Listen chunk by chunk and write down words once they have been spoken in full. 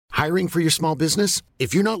Hiring for your small business?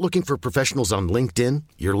 If you're not looking for professionals on LinkedIn,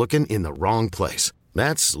 you're looking in the wrong place.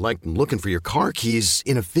 That's like looking for your car keys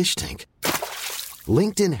in a fish tank.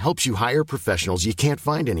 LinkedIn helps you hire professionals you can't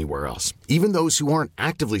find anywhere else, even those who aren't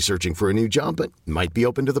actively searching for a new job but might be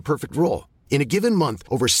open to the perfect role. In a given month,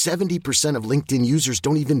 over 70% of LinkedIn users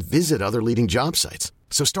don't even visit other leading job sites.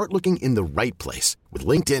 So start looking in the right place. With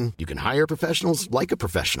LinkedIn, you can hire professionals like a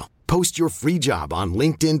professional. Post your free job on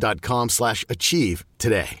linkedin.com/achieve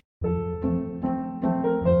today.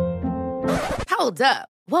 Hold up.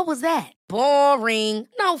 What was that? Boring.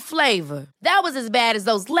 No flavor. That was as bad as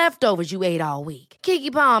those leftovers you ate all week.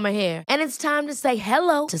 Keke Palmer here, and it's time to say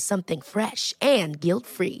hello to something fresh and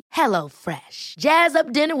guilt-free. Hello Fresh. Jazz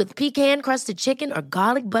up dinner with pecan-crusted chicken or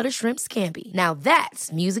garlic butter shrimp scampi. Now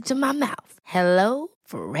that's music to my mouth. Hello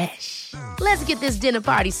Fresh. Let's get this dinner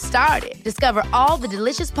party started. Discover all the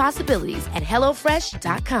delicious possibilities at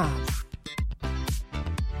hellofresh.com.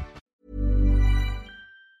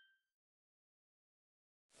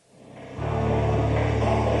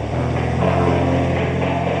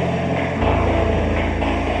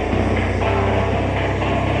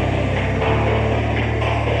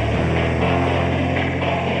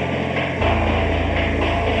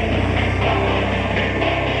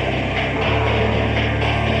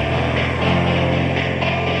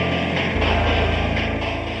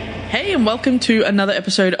 And welcome to another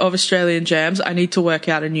episode of Australian Jams. I need to work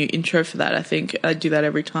out a new intro for that. I think I do that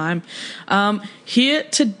every time. Here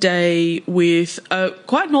today with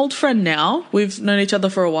quite an old friend now. We've known each other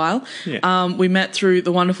for a while. Yeah. We met through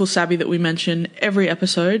the wonderful Sabby that we mention every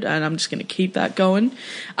episode, and I'm just going to keep that going.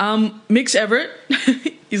 Mix Everett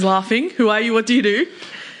is laughing. Who are you? What do you do?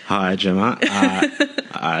 Hi, Gemma.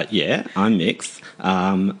 Yeah, I'm Mix.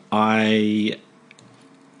 I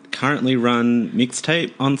currently run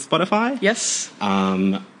Mixtape on Spotify. Yes.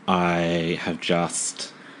 I have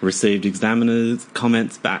just received examiners'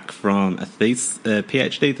 comments back from a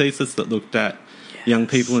PhD thesis that looked at young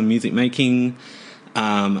people in music making.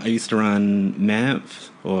 I used to run MAMP,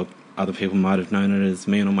 or other people might have known it as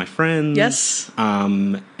Me and All My Friends. Yes.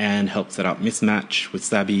 And helped set up Mismatch with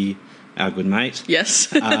Sabby, our good mate.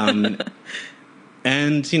 Yes.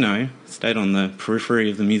 And, you know, stayed on the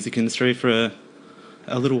periphery of the music industry for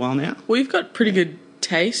a little while now. Well, you've got pretty good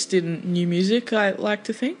taste in new music, I like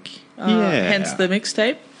to think. Hence the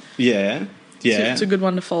Mixtape. Yeah. It's a good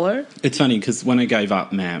one to follow. It's funny because when I gave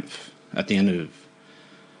up MAMP at the end of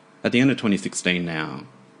 2016 now,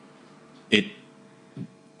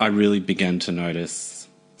 I really began to notice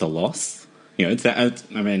the loss. You know,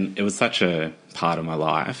 it was such a part of my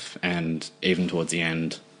life, and even towards the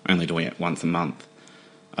end, only doing it once a month,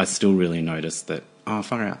 I still really noticed that, oh,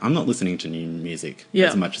 far out, I'm not listening to new music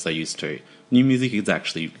as much as I used to. New music is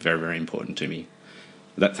actually very, very important to me.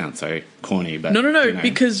 That sounds so corny, but... No, you know.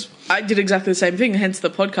 Because I did exactly the same thing, hence the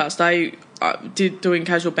podcast. I did doing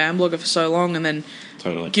Casual Band Blogger for so long and then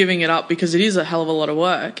giving it up because it is a hell of a lot of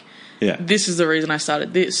work. Yeah. This is the reason I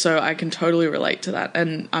started this, so I can totally relate to that.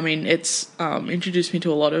 And, I mean, it's introduced me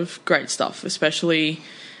to a lot of great stuff, especially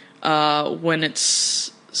when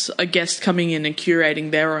it's a guest coming in and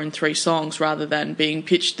curating their own 3 songs rather than being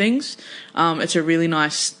pitched things. It's a really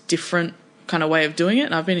nice, different kind of way of doing it,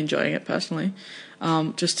 and I've been enjoying it personally.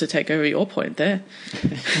 Just to take over your point there.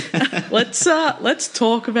 Let's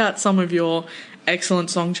talk about some of your excellent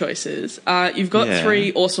song choices. You've got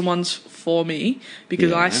 3 awesome ones for me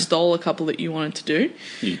because I stole a couple that you wanted to do.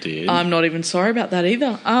 You did. I'm not even sorry about that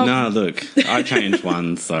either. No, look, I changed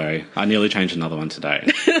one, so I nearly changed another one today.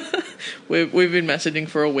 We've been messaging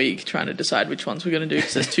for a week trying to decide which ones we're going to do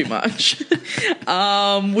because there's too much.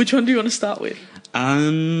 Which one do you want to start with?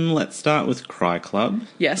 Let's start with Cry Club.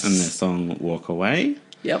 Yes. And their song Walk Away.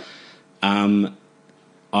 Yep. On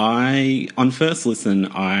first listen,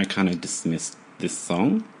 I kind of dismissed this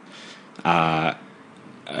song.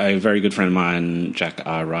 A very good friend of mine, Jack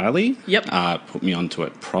R. Riley, put me onto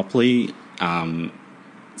it properly,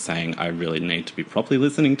 saying I really need to be properly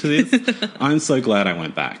listening to this. I'm so glad I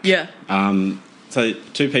went back. Yeah. So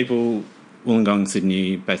 2 people, Wollongong,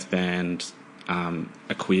 Sydney-based band,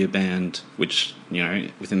 a queer band, which, you know,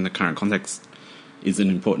 within the current context is an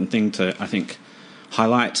important thing to, I think,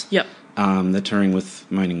 highlight. Yep. They're touring with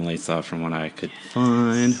Moaning Lisa, from what I could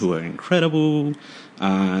find, who are incredible.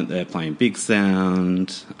 They're playing Big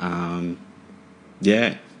Sound.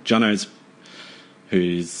 Jono's,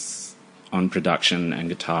 who's on production and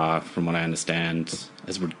guitar, from what I understand,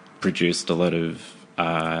 has produced a lot of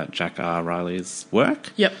Jack R. Riley's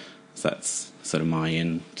work. Yep. So that's sort of my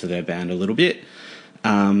in to their band a little bit.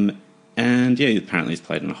 And apparently he's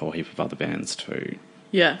played in a whole heap of other bands too.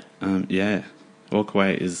 Yeah. Walk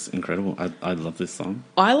Away is incredible. I love this song.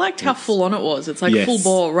 I liked how full on it was. It's like Yes. full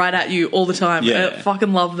bore right at you all the time. Yeah. I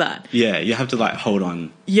fucking love that. Yeah, you have to like hold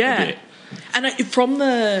on a Yeah. bit. And from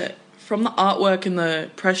the artwork and the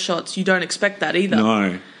press shots, you don't expect that either.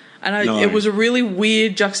 No. And No. it was a really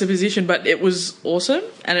weird juxtaposition, but it was awesome,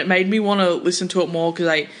 and it made me want to listen to it more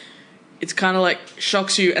because it's kind of like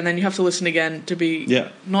shocks you, and then you have to listen again to be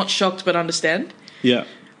not shocked but understand. Yeah.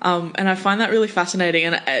 And I find that really fascinating.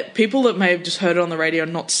 And people that may have just heard it on the radio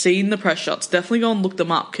and not seen the press shots, definitely go and look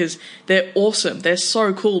them up because they're awesome. They're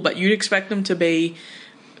so cool, but you'd expect them to be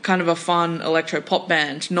kind of a fun electro pop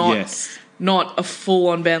band, not a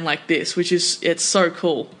full-on band like this, it's so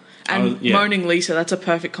cool. And Moaning Lisa, that's a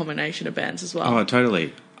perfect combination of bands as well. Oh,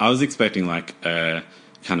 totally. I was expecting like a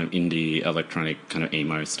kind of indie electronic kind of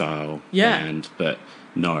emo style band, but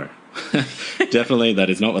no. Definitely that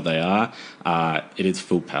is not what they are. It is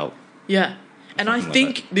full pelt. Yeah. And I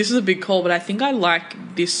think this is a big call, but I think I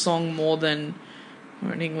like this song more than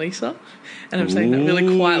Moaning Lisa. And I'm saying that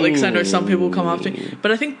really quietly because I know some people will come after me.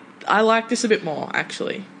 But I think I like this a bit more,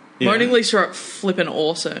 actually. Yeah. Moaning Lisa are flipping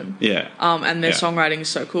awesome. Yeah. And their songwriting is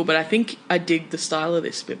so cool, but I think I dig the style of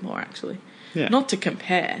this a bit more, actually. Yeah. Not to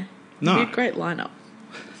compare. No. It'd be a great lineup.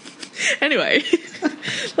 Anyway,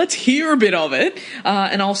 let's hear a bit of it,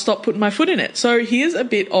 and I'll stop putting my foot in it. So here's a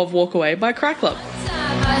bit of Walk Away by Crack Club.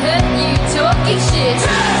 I heard you talking shit. 2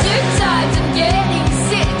 times I'm getting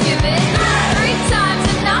sick of it. 3 times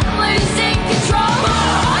and I'm losing control.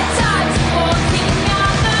 4 times I'm walking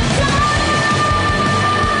out the door.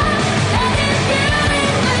 And if you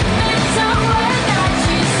even meant to word that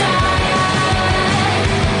you say,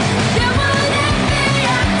 you wouldn't be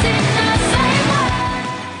acting the same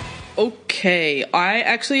way. Okay, I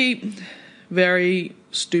actually very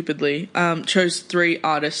stupidly chose 3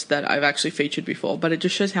 artists that I've actually featured before, but it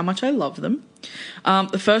just shows how much I love them.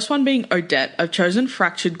 The first one being Odette. I've chosen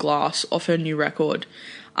Fractured Glass off her new record.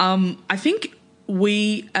 I think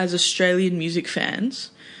we as Australian music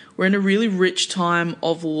fans, we're in a really rich time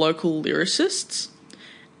of local lyricists,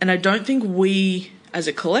 and I don't think we as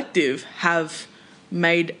a collective have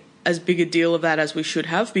made as big a deal of that as we should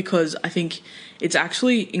have, because I think it's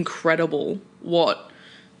actually incredible what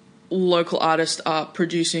local artists are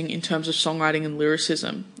producing in terms of songwriting and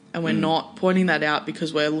lyricism, and we're not pointing that out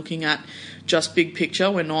because we're looking at just big picture.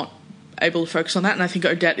 We're not able to focus on that, and I think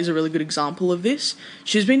Odette is a really good example of this.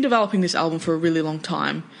 She's been developing this album for a really long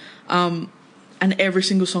time, and every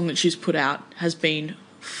single song that she's put out has been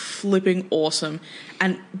flipping awesome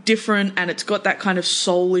and different, and it's got that kind of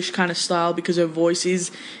soulish kind of style because her voice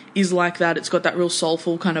is like that. It's got that real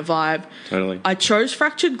soulful kind of vibe. Totally. I chose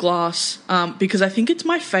Fractured Glass because I think it's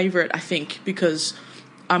my favourite, because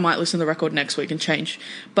I might listen to the record next week and change,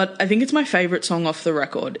 but I think it's my favourite song off the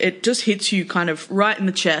record. It just hits you kind of right in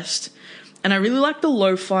the chest, and I really like the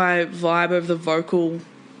lo-fi vibe of the vocal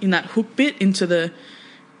in that hook bit into the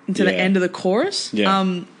end of the chorus.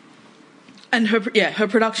 Yeah. And her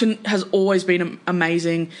production has always been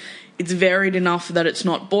amazing. It's varied enough that it's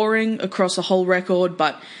not boring across the whole record,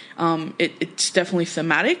 but it's definitely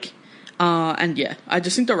thematic. And yeah, I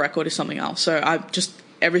just think the record is something else. So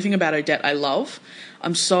everything about Odette I love.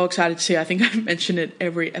 I'm so excited to see. I think I've mentioned it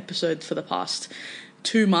every episode for the past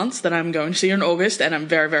 2 months that I'm going to see her in August, and I'm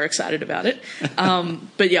very, very excited about it.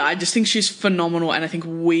 But yeah, I just think she's phenomenal, and I think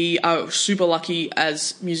we are super lucky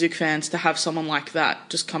as music fans to have someone like that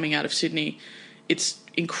just coming out of Sydney. It's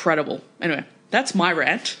incredible. Anyway, that's my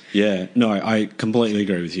rant. Yeah, no, I completely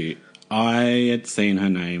agree with you. I had seen her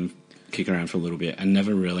name kick around for a little bit and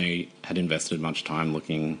never really had invested much time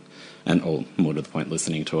looking, or more to the point,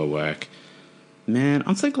 listening to her work. Man,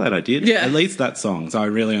 I'm so glad I did. Yeah. At least that song. So I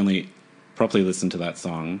really only properly listened to that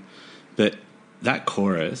song. But that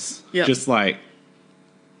chorus, just like,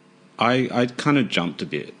 I kind of jumped a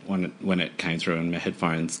bit when it came through in my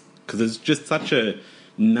headphones, because it's just such a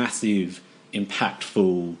massive,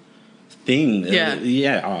 impactful thing. Yeah.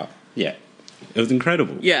 It was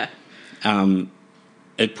incredible. Yeah.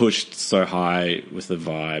 It pushed so high with the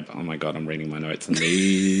vibe. Oh my God, I'm reading my notes and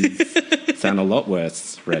these sound a lot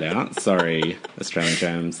worse read out. Sorry, Australian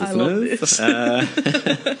Jams listeners. I love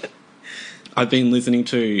this. I've been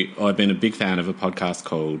a big fan of a podcast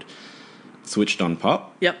called Switched on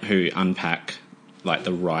Pop, who unpack like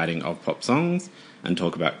the writing of pop songs and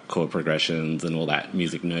talk about chord progressions and all that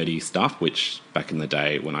music nerdy stuff, which back in the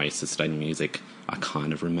day when I used to study music, I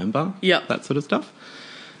kind of remember that sort of stuff.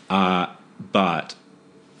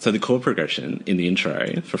 So the chord progression in the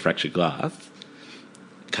intro for Fractured Glass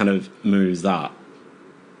kind of moves up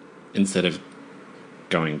instead of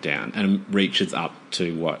going down, and reaches up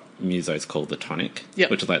to what musos call the tonic,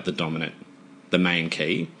 which is like the dominant, the main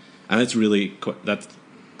key, And that's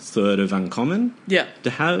sort of uncommon Yeah. to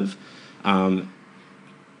have.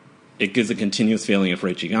 It gives a continuous feeling of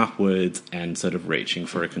reaching upwards and sort of reaching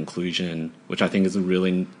for a conclusion, which I think is a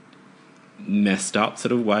really messed up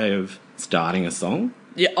sort of way of starting a song.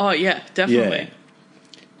 Yeah. Oh, yeah, definitely. Yeah.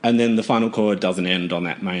 And then the final chord doesn't end on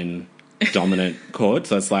that main dominant chord.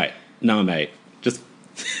 So it's like, no, mate, just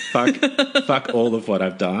fuck all of what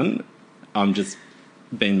I've done. I'm just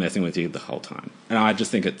been messing with you the whole time. And I just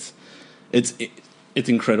think it's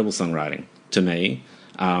incredible songwriting to me.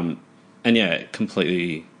 And yeah, it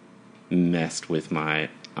completely messed with my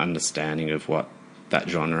understanding of what that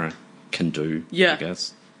genre can do, Yeah. I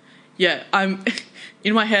guess. Yeah, I'm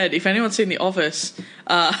in my head. If anyone's seen The Office,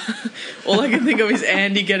 all I can think of is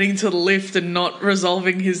Andy getting to the lift and not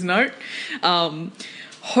resolving his note.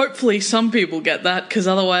 Hopefully, some people get that, because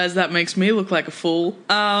otherwise, that makes me look like a fool.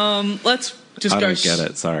 Let's just I go. don't get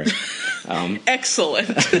it. Sorry. Excellent.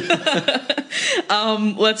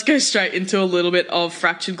 Let's go straight into a little bit of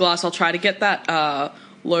Fractured Glass. I'll try to get that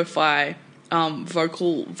lo-fi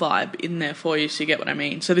vocal vibe in there for you, so you get what I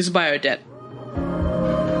mean. So this is by Odette.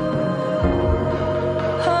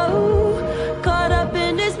 Caught up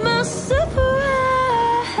in this massive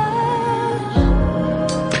rush.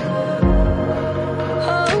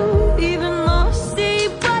 Oh, even lost see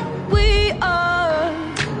what we are.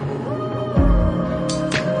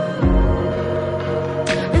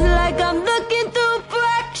 It's like I'm looking through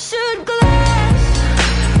fractured glass.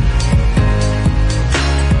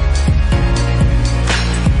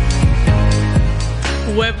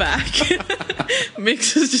 We're back.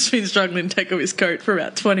 Mix has just been struggling to take off his coat for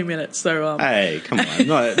about 20 minutes. So, Hey, come on.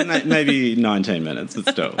 No, maybe 19 minutes, but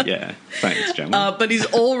still, yeah. Thanks, Gemma. but he's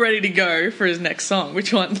all ready to go for his next song.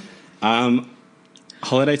 Which one?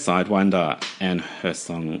 Holiday Sidewinder and her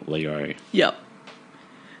song Leo. Yep.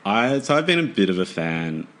 So I've been a bit of a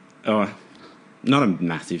fan. Oh, not a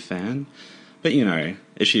massive fan, but you know,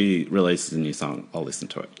 if she releases a new song, I'll listen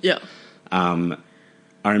to it. Yeah. I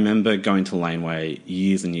remember going to Laneway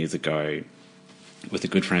years and years ago with a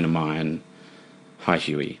good friend of mine. Hi,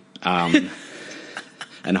 Huey. And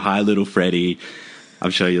hi, little Freddie.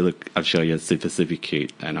 I'm sure you're super, super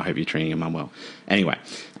cute, and I hope you're treating your mum well. Anyway,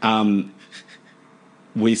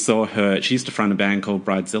 we saw her. She used to front a band called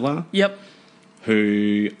Bridezilla. Yep.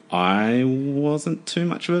 Who I wasn't too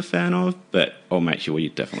much of a fan of, but old mate Huey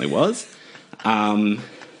definitely was. But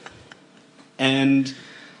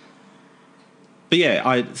yeah,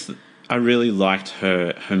 I really liked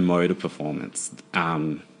her mode of performance.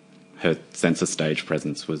 Her sense of stage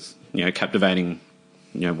presence was, you know, captivating,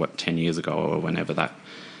 10 years ago or whenever that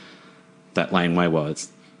Laneway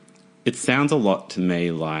was. It sounds a lot to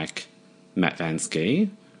me like Matt Van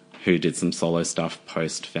Ski, who did some solo stuff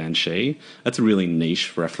post Van She. That's a really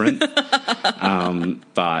niche reference.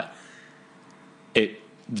 But it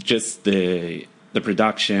just the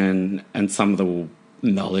production and some of the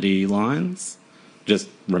melody lines just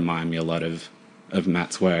remind me a lot of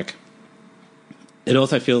Matt's work. It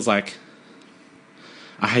also feels like,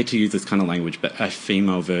 I hate to use this kind of language, but a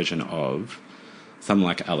female version of someone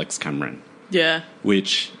like Alex Cameron. Yeah.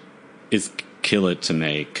 Which is killer to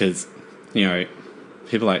me, because,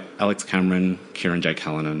 people like Alex Cameron, Kieran J.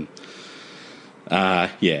 Callanan,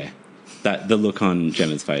 the look on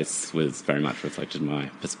Gemma's face was very much reflected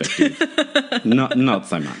my perspective. not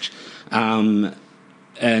so much.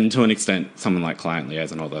 And to an extent, someone like Client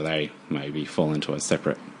Liaison, although they maybe fall into a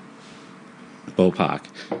separate ballpark.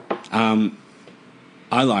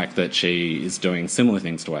 I like that she is doing similar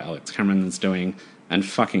things to what Alex Cameron is doing and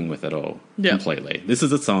fucking with it all completely. This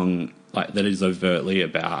is a song that is overtly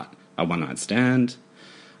about a one-night stand.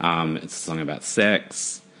 It's a song about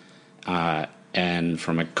sex, and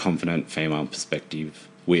from a confident female perspective,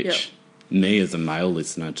 which me as a male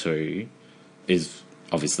listener to is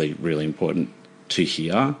obviously really important to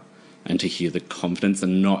hear, and to hear the confidence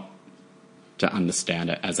and not to understand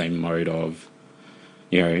it as a mode of,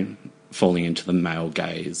 falling into the male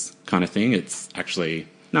gaze kind of thing. It's actually,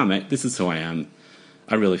 no, mate, this is who I am.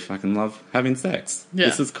 I really fucking love having sex. Yeah.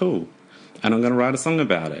 This is cool. And I'm going to write a song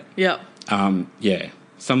about it. Yeah.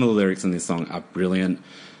 Some of the lyrics in this song are brilliant,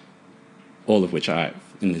 all of which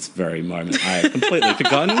in this very moment, I have completely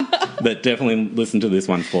forgotten, but definitely listen to this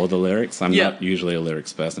one for the lyrics. I'm not usually a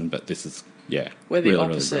lyrics person, but this is, we're the really,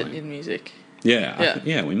 opposite really in music.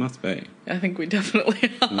 Yeah, we must be. I think we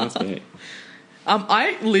definitely are. We must be.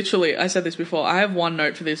 I said this before, I have one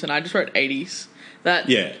note for this and I just wrote 80s.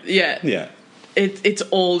 Yeah. It's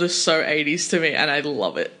all just so 80s to me and I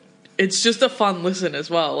love it. It's just a fun listen as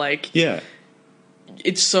well.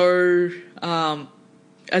 It's so,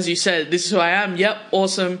 as you said, this is who I am. Yep,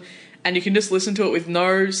 awesome. and you can just listen to it with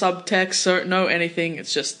no subtext, so no anything.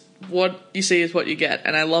 It's just what you see is what you get,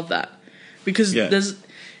 and I love that because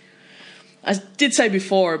I did say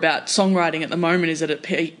before about songwriting at the moment is at a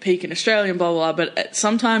peak in Australia and blah, blah, blah, but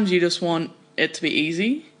sometimes you just want it to be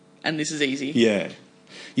easy, and this is easy. Yeah.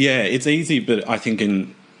 Yeah, it's easy, but I think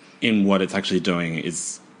in what it's actually doing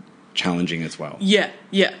is challenging as well. Yeah,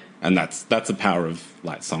 yeah. And that's the power of,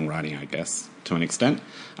 like, songwriting, I guess, to an extent,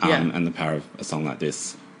 and the power of a song like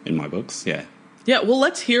this in my books, yeah. Yeah, well,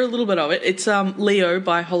 let's hear a little bit of it. It's Leo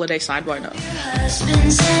by Holiday Sidewinder.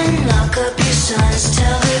 Husbands and lock up your sons,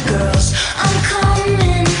 tell the girls I'm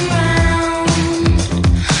coming round.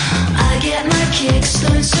 I get my kicks,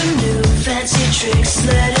 learn some new fancy tricks,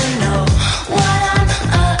 let her know what I'm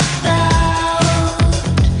about.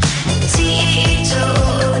 Tito,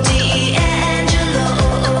 D'Angelo,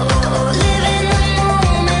 live in the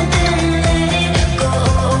moment, then let it go.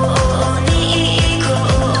 Nico,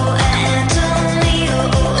 Antonio,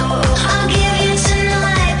 I'll give you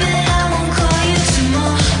tonight, but I won't call you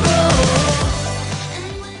tomorrow. And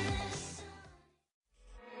when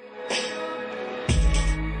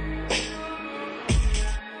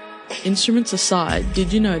Instruments aside,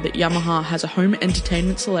 did you know that Yamaha has a home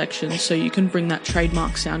entertainment selection so you can bring that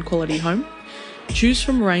trademark sound quality home? Choose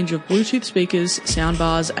from a range of Bluetooth speakers,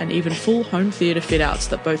 soundbars, and even full home theatre fit-outs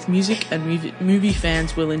that both music and movie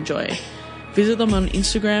fans will enjoy. Visit them on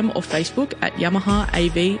Instagram or Facebook at Yamaha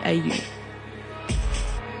AVAU.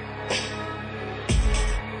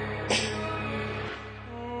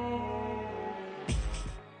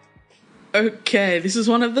 Okay, this is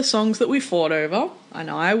one of the songs that we fought over. I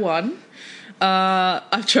know I won.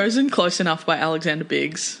 I've chosen Close Enough by Alexander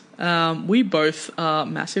Biggs. We both are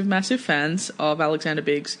massive fans of Alexander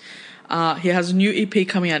Biggs. He has a new EP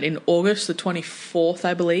coming out in August the 24th,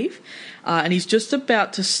 I believe. And he's just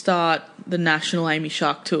about to start the National Amy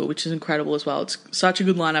Shark Tour, which is incredible as well. It's such a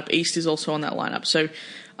good lineup. East is also on that lineup. So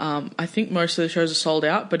I think most of the shows are sold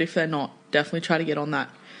out, but if they're not, definitely try to get on that.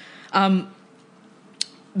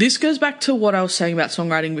 This goes back to what I was saying about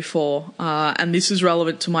songwriting before, and this is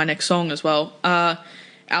relevant to my next song as well.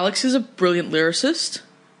 Alex is a brilliant lyricist,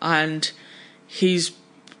 and he's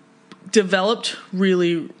developed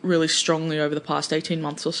really, really strongly over the past 18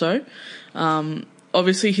 months or so.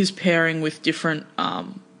 Obviously, his pairing with different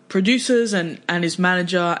producers and his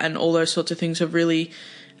manager and all those sorts of things have really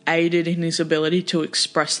aided in his ability to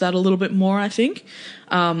express that a little bit more, I think.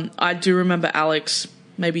 I do remember Alex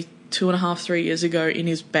maybe 2.5-3 years ago in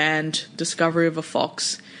his band Discovery of a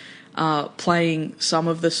Fox playing some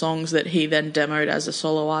of the songs that he then demoed as a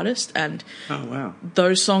solo artist, and Oh, wow.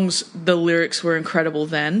 those songs, the lyrics were incredible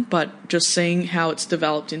then, but just seeing how it's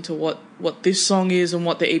developed into what this song is and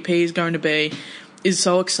what the EP is going to be is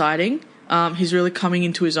so exciting. He's really coming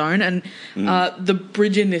into his own, and the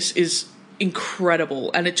bridge in this is incredible,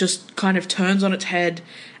 and it just kind of turns on its head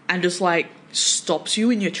and just like stops you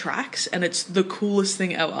in your tracks, and it's the coolest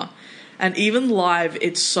thing ever. And even live,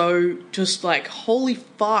 it's so just like, holy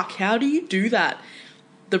fuck, how do you do that?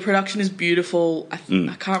 The production is beautiful. I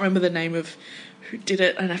can't remember the name of who did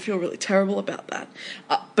it, and I feel really terrible about that.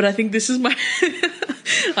 But I think this is my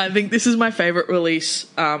favorite release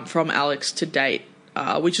from Alex to date,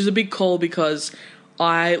 which is a big call because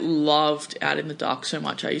I loved Out in the Dark so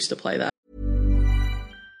much. I used to play that.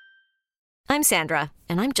 I'm Sandra,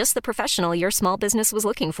 and I'm just the professional your small business was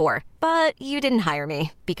looking for. But you didn't hire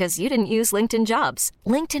me because you didn't use LinkedIn Jobs.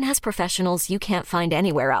 LinkedIn has professionals you can't find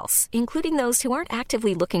anywhere else, including those who aren't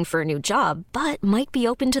actively looking for a new job, but might be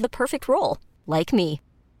open to the perfect role, like me.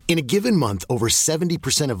 In a given month, over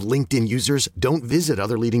 70% of LinkedIn users don't visit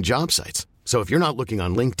other leading job sites. So if you're not looking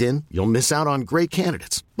on LinkedIn, you'll miss out on great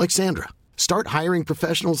candidates like Sandra. Start hiring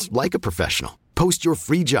professionals like a professional. Post your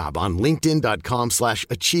free job on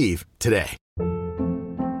linkedin.com/achieve today.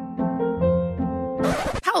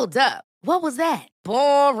 Hold up. What was that?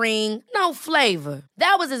 Boring. No flavor.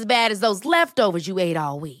 That was as bad as those leftovers you ate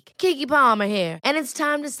all week. Keke Palmer here, and it's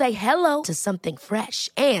time to say hello to something fresh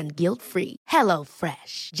and guilt-free. Hello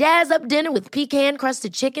Fresh. Jazz up dinner with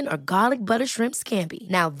pecan-crusted chicken or garlic butter shrimp scampi.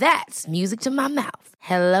 Now that's music to my mouth.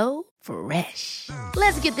 Hello Fresh.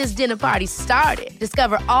 Let's get this dinner party started.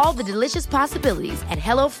 Discover all the delicious possibilities at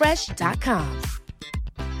hellofresh.com.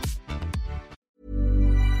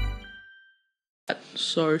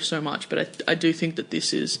 So much, but I do think that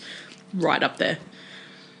this is right up there.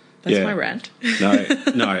 That's my rant.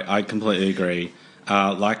 No, I completely agree.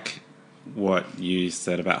 Like what you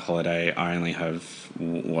said about Holiday, I only have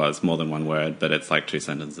was more than one word, but it's like 2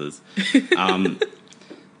 sentences.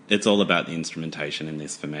 It's all about the instrumentation in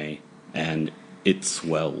this for me, and it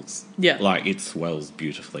swells. Yeah. Like, it swells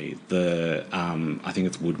beautifully. The, I think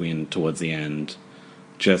it's Woodwind towards the end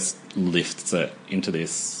just lifts it into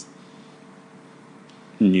this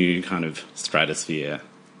new kind of stratosphere.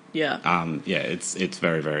 Yeah. It's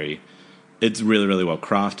very, very, it's really, really well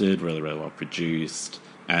crafted, really, really well produced,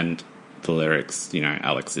 and the lyrics, you know,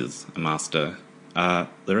 Alex is a master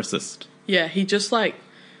lyricist. Yeah, he just, like,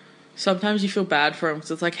 sometimes you feel bad for him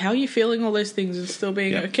because it's like, how are you feeling all those things and still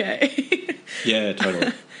being okay? Yeah,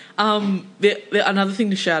 totally. Another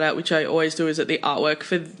thing to shout out, which I always do, is that the artwork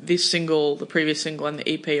for this single, the previous single, and the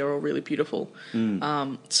EP are all really beautiful.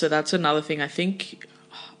 So that's another thing. I think,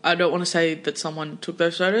 I don't want to say that someone took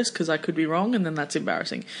those photos because I could be wrong, and then that's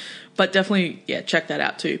embarrassing. But definitely, yeah, check that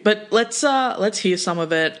out too. But let's hear some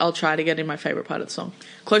of it. I'll try to get in my favourite part of the song.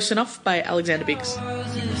 Close Enough by Alexander Biggs. I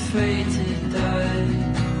was afraid to die.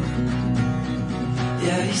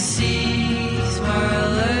 Yeah, he sees my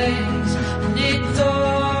legs, and it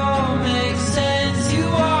don't make sense. You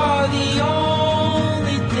are the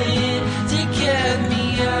only thing to get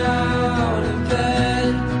me out of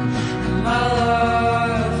bed. And my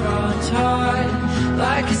love runs hard,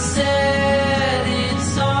 like a setting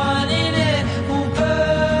sun, and it will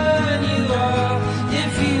burn you up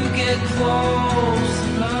if you get close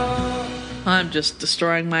enough. I'm just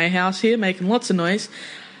destroying my house here, making lots of noise.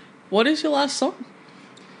 What is your last song?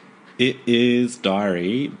 It is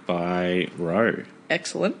Diary by Roe.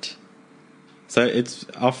 Excellent. So it's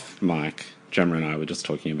off mic. Gemma and I were just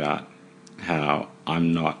talking about how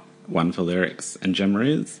I'm not one for lyrics, and Gemma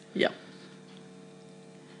is. Yep.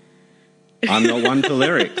 I'm not one for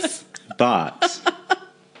lyrics, but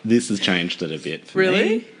this has changed it a bit for me.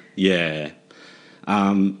 Really? Yeah.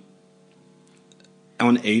 On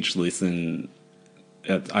each listen,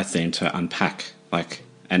 I seem to unpack like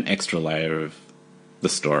an extra layer of the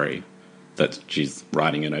story that she's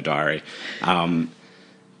writing in her diary.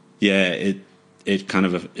 It kind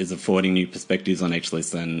of is affording new perspectives on each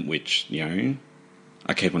listen, which, you know,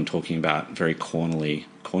 I keep on talking about very cornily,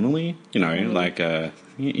 you know, like,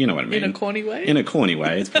 you know what I mean? In a corny way? In a corny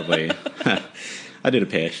way, it's probably, I did a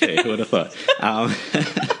PhD, who would have thought?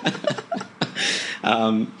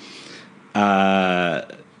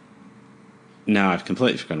 No, I've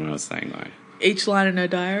completely forgotten what I was saying, though. Each line in her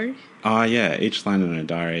diary? Oh, yeah, each line in a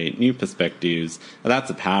diary, new perspectives. That's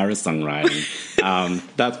the power of songwriting.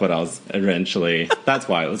 That's what I was eventually... That's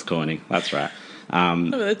why it was corny. That's right.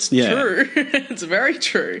 That's true. It's very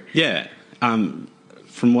true. Yeah.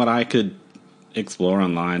 From what I could explore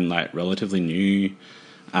online, like, relatively new,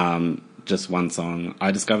 just one song. I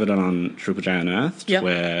discovered it on Triple J Unearthed, yep.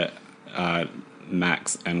 where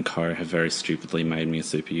Max and co have very stupidly made me a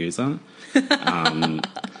super user.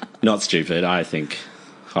 Not stupid, I think...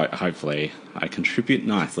 Hopefully, I contribute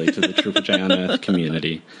nicely to the Triple J Unearthed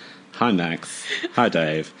community. Hi, Max. Hi,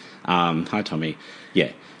 Dave. Hi, Tommy.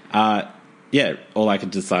 Yeah. All I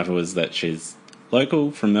could decipher was that she's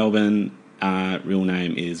local from Melbourne. Real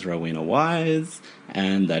name is Rowena Wise.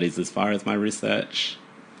 And that is as far as my research,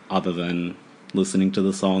 other than listening to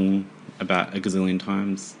the song about a gazillion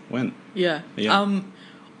times, went. Yeah. Yeah.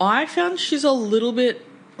 I found she's a little bit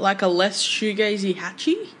like a less shoegazy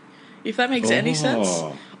Hatchie. If that makes any sense.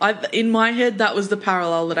 In my head, that was the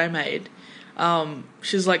parallel that I made.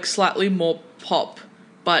 She's like slightly more pop,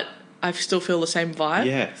 but I still feel the same vibe.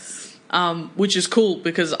 Yes. Which is cool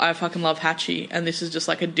because I fucking love Hatchie, and this is just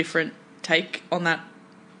like a different take on that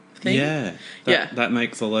thing. Yeah. That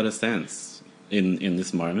makes a lot of sense in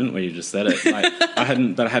this moment where you just said it. Like, I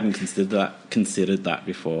hadn't considered that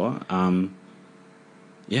before.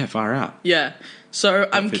 Yeah, far out. Yeah. So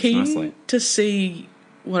That I'm fits keen nicely. to see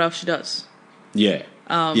what else she does. Yeah.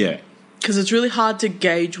 Yeah. Because it's really hard to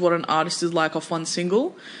gauge what an artist is like off one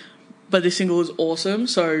single, but this single is awesome.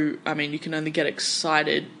 So, I mean, you can only get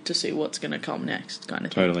excited to see what's going to come next, kind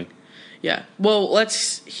of thing. Totally. Yeah. Well,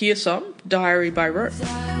 let's hear some. Diary by Ro.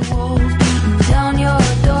 Down your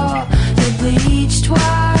door, the bleached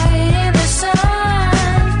white in the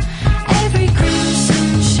sun. Every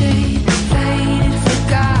crimson shade faded,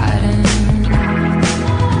 forgotten.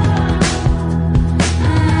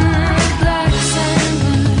 Blacks and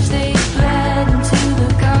blues, they bled into the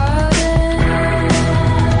garden.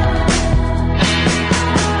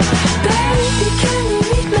 Baby, can you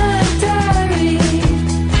read my diary?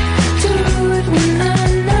 Do it when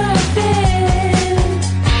I'm not there.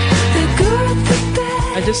 The good, the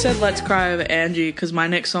bad. I just said let's cry over Angie because my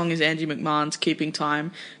next song is Angie McMahon's Keeping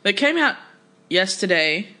Time. That came out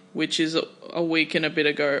yesterday, which is a week and a bit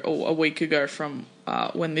ago, or a week ago from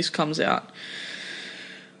when this comes out.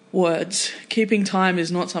 Words. Keeping time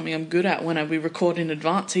is not something I'm good at when we record in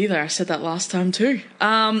advance either. I said that last time too.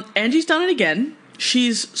 Angie's done it again.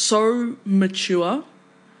 She's so mature,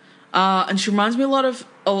 and she reminds me a lot of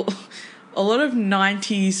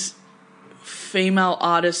 90s female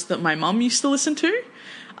artists that my mum used to listen to.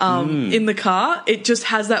 In the car, it just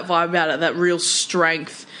has that vibe about it, that real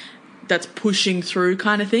strength that's pushing through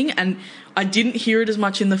kind of thing. And I didn't hear it as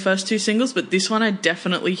much in the first two singles, but this one I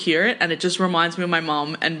definitely hear it, and it just reminds me of my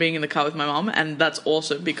mum and being in the car with my mum, and that's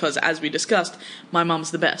awesome because, as we discussed, my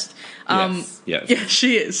mum's the best. Yes. Yeah,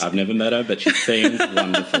 she is. I've never met her, but she seems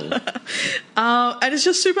wonderful. And it's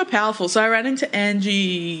just super powerful. So I ran into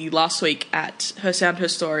Angie last week at Her Sound, Her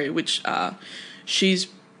Story, which she's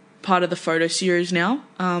part of the photo series now.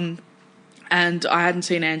 And I hadn't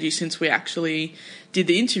seen Angie since we actually did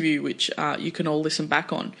the interview, which you can all listen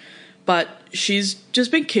back on. But she's just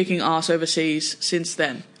been kicking ass overseas since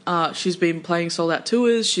then. She's been playing sold-out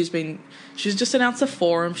tours. She's just announced a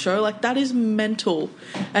forum show. Like, that is mental.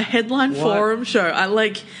 A headline forum show.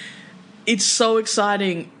 It's so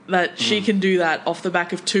exciting that she can do that off the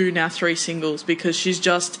back of 2, now 3 singles, because she's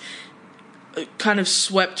just kind of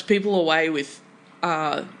swept people away with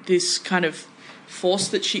this kind of force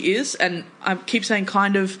that she is. And I keep saying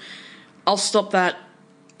kind of, I'll stop that.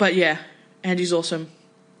 But yeah, Angie's awesome.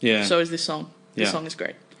 Yeah. So is this song. This song is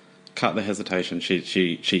great. Cut the hesitation.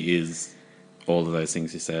 She is all of those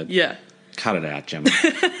things you said. Yeah. Cut it out, Gemma.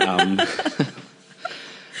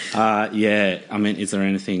 Yeah, I mean, is there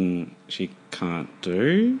anything she can't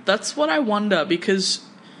do? That's what I wonder, because,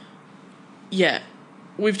 yeah,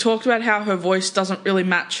 we've talked about how her voice doesn't really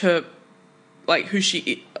match her, like,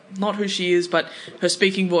 not who she is, but her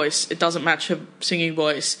speaking voice. It doesn't match her singing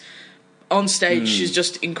voice. On stage, she's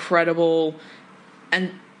just incredible.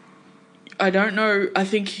 And I don't know, I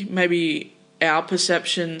think maybe our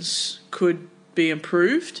perceptions could be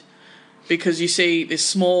improved, because you see this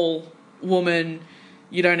small woman,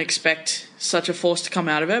 you don't expect such a force to come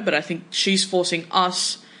out of her, but I think she's forcing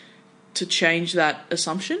us to change that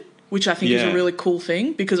assumption, which I think is a really cool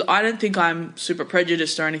thing, because I don't think I'm super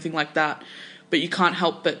prejudiced or anything like that, but you can't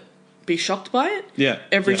help but be shocked by it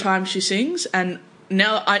every time she sings. And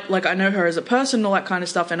now I know her as a person and all that kind of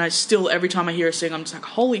stuff, and I still, every time I hear her sing, I'm just like,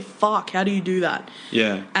 holy fuck, how do you do that?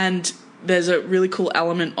 Yeah. And there's a really cool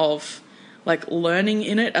element of, like, learning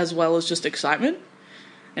in it as well as just excitement.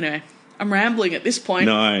 Anyway, I'm rambling at this point.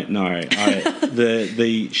 No.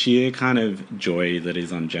 The sheer kind of joy that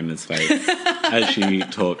is on Gemma's face as she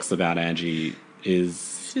talks about Angie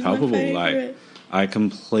is palpable. Like, I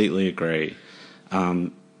completely agree.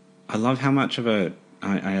 I love how much of a...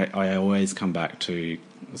 I always come back to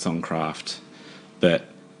songcraft, but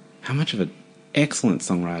how much of an excellent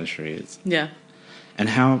songwriter she is. Yeah. And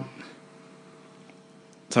how...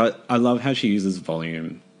 So I love how she uses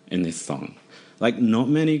volume in this song. Like, not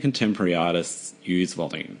many contemporary artists use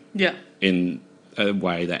volume. Yeah. In a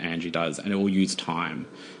way that Angie does, and it will use time.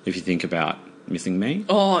 If you think about Missing Me.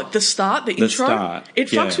 Oh, the intro. It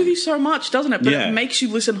fucks with you so much, doesn't it? But it makes you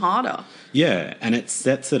listen harder. Yeah, and it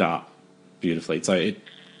sets it up beautifully. So it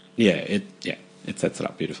sets it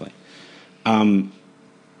up beautifully. So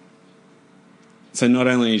not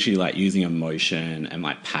only is she, like, using emotion and,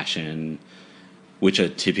 like, passion, which are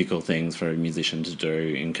typical things for a musician to do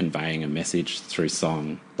in conveying a message through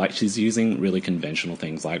song, like, she's using really conventional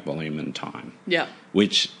things like volume and time. Yeah.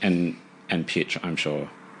 Which, and pitch, I'm sure,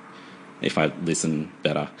 if I listen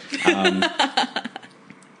better.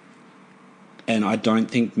 And I don't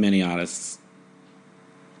think many artists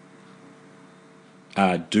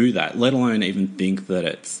do that, let alone even think that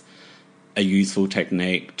it's a useful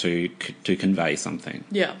technique to convey something.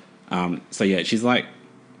 Yeah. So, yeah, she's, like,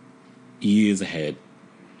 years ahead.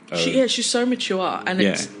 She's so mature, and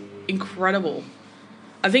it's incredible.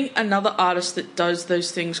 I think another artist that does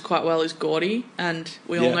those things quite well is Gordy, and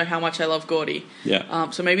we all know how much I love Gordy.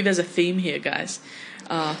 Yeah. So maybe there's a theme here, guys.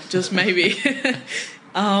 Just maybe.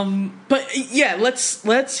 But yeah,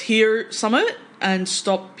 let's hear some of it and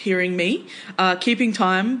stop hearing me. Keeping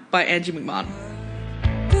Time by Angie McMartin.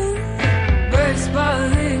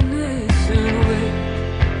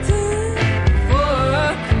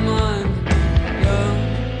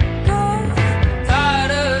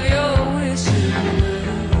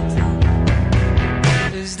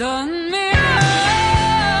 Done me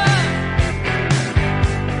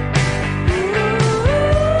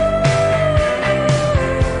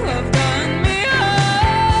I've done me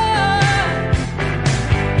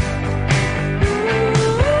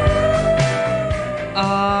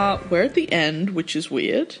We're at the end, which is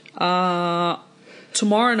weird.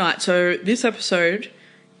 Tomorrow night, so this episode,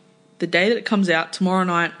 the day that it comes out, tomorrow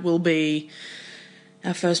night will be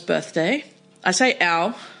our first birthday. I say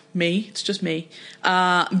me, it's just me.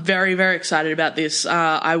 Very, very excited about this.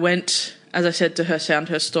 I went, as I said, to her Sound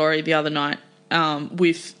Her Story the other night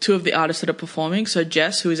with two of the artists that are performing. So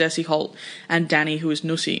Jess, who is Essie Holt, and Danny, who is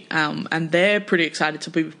Nusi. And they're pretty excited to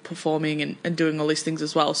be performing and doing all these things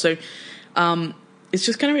as well. So it's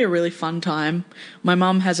just going to be a really fun time. My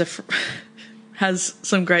mum has has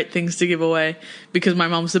some great things to give away because my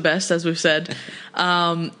mum's the best, as we've said.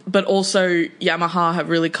 But also Yamaha have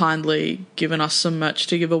really kindly given us some merch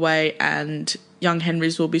to give away, and Young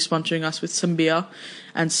Henry's will be sponsoring us with some beer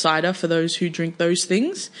and cider for those who drink those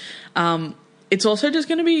things. It's also just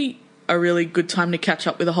going to be a really good time to catch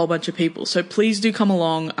up with a whole bunch of people. So please do come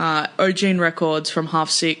along. Ogene Records from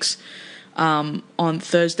 6:30 on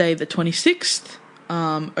Thursday the 26th.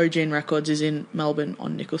 Ogene Records is in Melbourne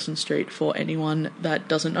on Nicholson Street for anyone that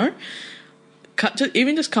doesn't know.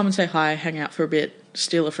 Even just come and say hi, hang out for a bit,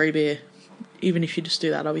 steal a free beer. Even if you just do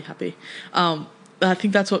that, I'll be happy. I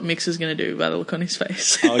think that's what Mix is going to do by the look on his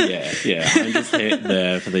face. Oh, yeah. I'm just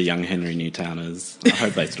there for the Young Henry Newtowners. I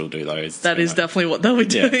hope they still do those. That is definitely what they'll be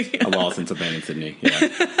doing. Yeah, a while since I've been in Sydney,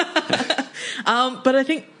 yeah. But I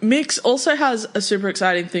think Mix also has a super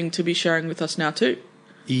exciting thing to be sharing with us now too.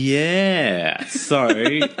 Yeah. So,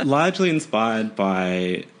 largely inspired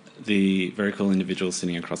by the very cool individual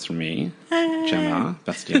sitting across from me, Gemma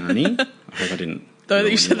Bastiani. I hope I didn't... Though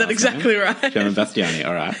that you said that exactly name. right. Gemma Bastiani,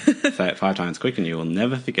 all right. Say it 5 times quick and you will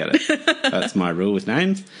never forget it. That's my rule with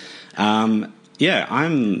names. Yeah,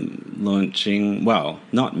 I'm launching, well,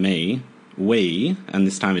 not me, we, and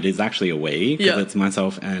this time it is actually a we, because it's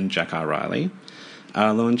myself and Jack R. Riley,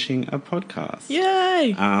 are launching a podcast.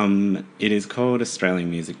 Yay! It is called Australian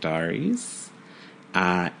Music Diaries,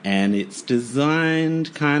 and it's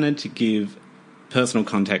designed kind of to give personal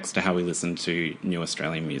context to how we listen to new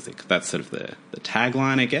Australian music. That's sort of the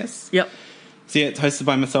tagline, I guess. Yep. So yeah, it's hosted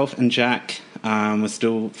by myself and Jack. We're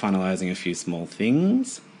still finalising a few small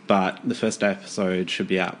things, but the first episode should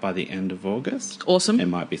be out by the end of August. Awesome. It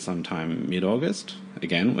might be sometime mid-August.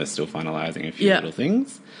 Again, we're still finalising a few little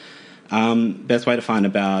things. Best way to find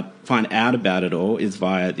out about it all is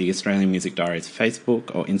via the Australian Music Diaries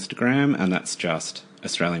Facebook or Instagram, and that's just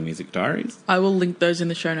Australian Music Diaries. I will link those in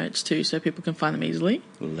the show notes too so people can find them easily.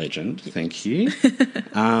 Legend, thank you.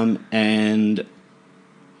 And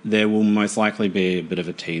there will most likely be a bit of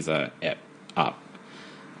a teaser up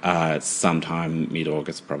sometime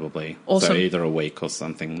mid-August probably. Awesome. So either a week or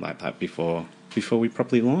something like that before we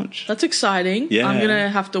properly launch. That's exciting. Yeah. I'm going to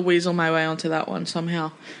have to weasel my way onto that one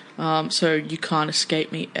somehow. So you can't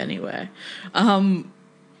escape me anywhere.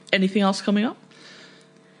 Anything else coming up?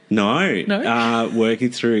 No. Working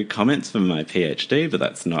through comments for my PhD, but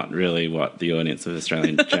that's not really what the audience of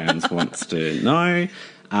Australian Jams wants to know.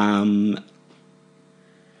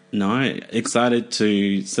 No. Excited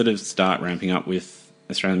to sort of start ramping up with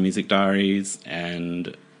Australian Music Diaries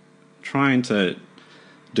and trying to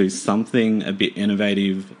do something a bit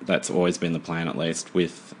innovative. That's always been the plan, at least,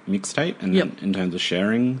 with Mixtape and in terms of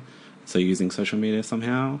sharing, so using social media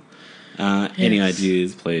somehow. Any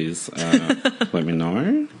ideas, please let me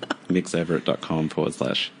know.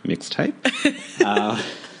 mixeverett.com/mixtape.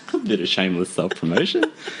 A bit of shameless self-promotion.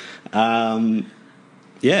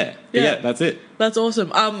 Yeah, that's it. That's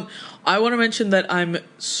awesome. I want to mention that I'm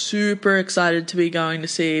super excited to be going to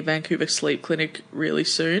see Vancouver Sleep Clinic really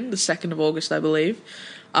soon, the 2nd of August, I believe.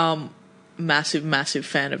 Massive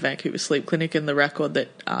fan of Vancouver Sleep Clinic and the record that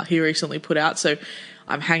he recently put out, so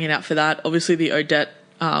I'm hanging out for that. Obviously, the Odette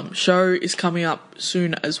show is coming up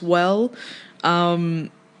soon as well. Eilish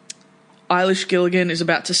Gilligan is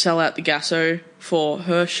about to sell out the Gasso for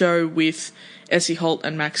her show with Essie Holt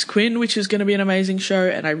and Max Quinn, which is going to be an amazing show,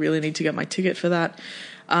 and I really need to get my ticket for that.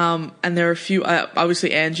 And there are a few...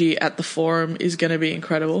 obviously, Angie at the Forum is going to be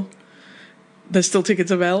incredible. There's still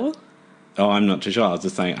tickets available? Oh, I'm not too sure. I was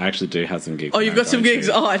just saying I actually do have some gigs. Oh, you've got some gigs?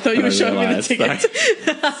 Oh, I thought you were showing me the tickets.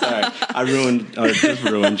 Sorry. I just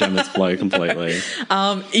ruined Gemma's flow completely.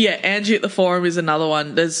 Angie at the Forum is another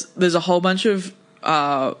one. There's a whole bunch of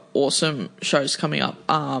awesome shows coming up.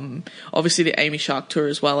 Obviously the Amy Shark tour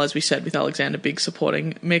as well, as we said, with Alexander Big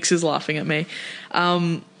supporting. Mix is laughing at me.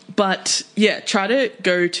 But yeah, try to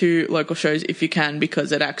go to local shows if you can,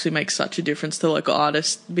 because it actually makes such a difference to local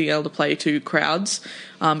artists being able to play to crowds.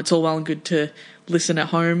 It's all well and good to listen at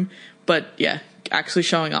home, but yeah, actually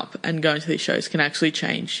showing up and going to these shows can actually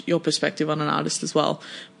change your perspective on an artist as well.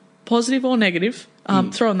 Positive or negative,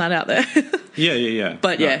 throwing that out there. Yeah.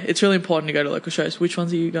 But yeah, it's really important to go to local shows. Which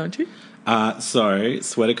ones are you going to? So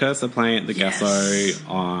Sweatercurse are playing at the Gasso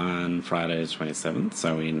on Friday the 27th,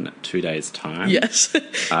 so in 2 days' time. Yes.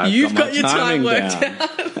 You've got your time worked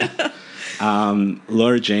out.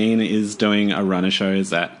 Laura Jean is doing a run of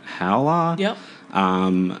shows at Howler. Yep.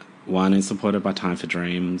 One is supported by Time for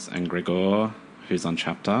Dreams and Gregor, who's on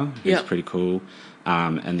Chapter, who's Yep. pretty cool.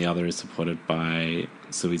 And the other is supported by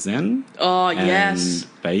Sui Zen. Oh, and yes.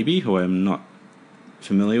 Baby, who I'm not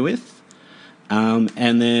familiar with. And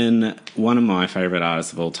then one of my favourite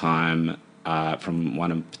artists of all time,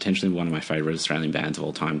 from potentially one of my favourite Australian bands of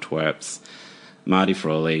all time, Twerps, Marty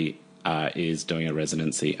Frawley, is doing a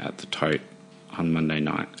residency at the Tote on Monday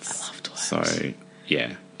nights. I love Twerps. So,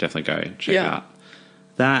 yeah, definitely go check Yeah. out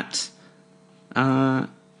that.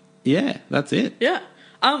 Yeah, that's it. Yeah.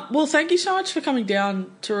 Well, thank you so much for coming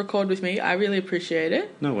down to record with me. I really appreciate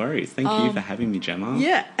it. No worries. Thank you for having me, Gemma.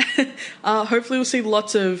 Yeah. Hopefully we'll see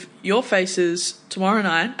lots of your faces tomorrow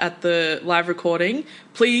night at the live recording.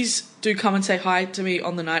 Please do come and say hi to me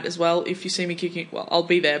on the night as well. If you see me kicking, well, I'll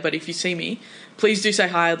be there, but if you see me, please do say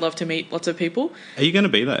hi. I'd love to meet lots of people. Are you going to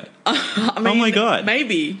be there? I mean, oh my God.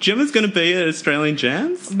 Maybe. Gemma's going to be at Australian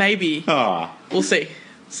Jams? Maybe. Oh. We'll see.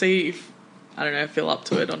 See if, I don't know, feel up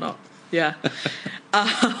to it or not. Yeah.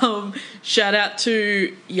 Shout out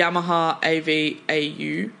to Yamaha AV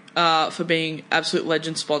AU for being absolute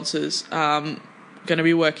legend sponsors. Going to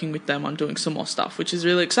be working with them on doing some more stuff, which is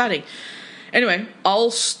really exciting. Anyway,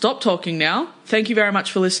 I'll stop talking now. Thank you very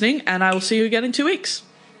much for listening, and I will see you again in 2 weeks.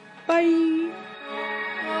 Bye.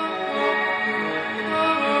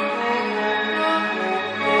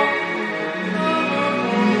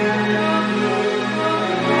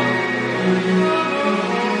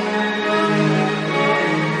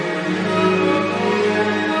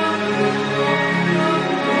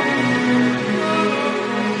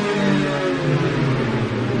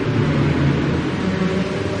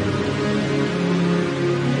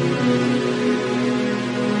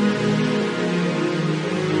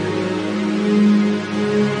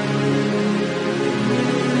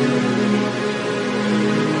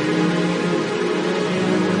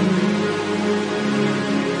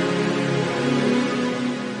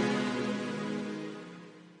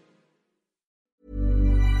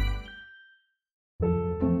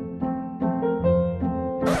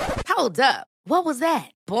 Hold up. What was that?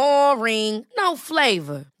 Boring. No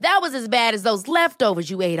flavor. That was as bad as those leftovers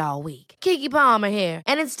you ate all week. Keke Palmer here,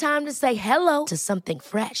 and it's time to say hello to something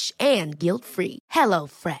fresh and guilt-free. Hello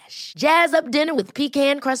Fresh. Jazz up dinner with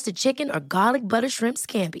pecan-crusted chicken or garlic butter shrimp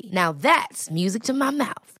scampi. Now that's music to my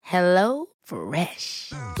mouth. Hello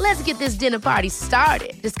Fresh. Let's get this dinner party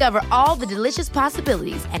started. Discover all the delicious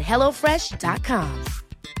possibilities at hellofresh.com.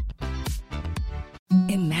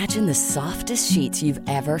 Imagine the softest sheets you've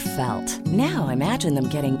ever felt. Now imagine them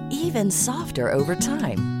getting even softer over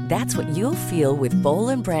time. That's what you'll feel with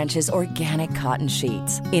Boll & Branch's organic cotton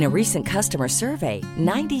sheets. In a recent customer survey,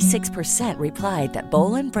 96% replied that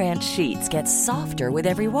Boll & Branch sheets get softer with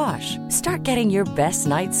every wash. Start getting your best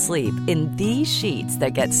night's sleep in these sheets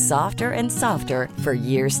that get softer and softer for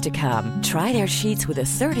years to come. Try their sheets with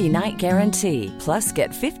a 30-night guarantee. Plus, get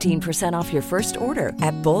 15% off your first order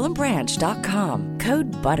at bollandbranch.com.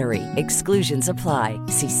 Code BUTTERY. Exclusions apply.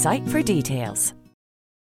 See site for details.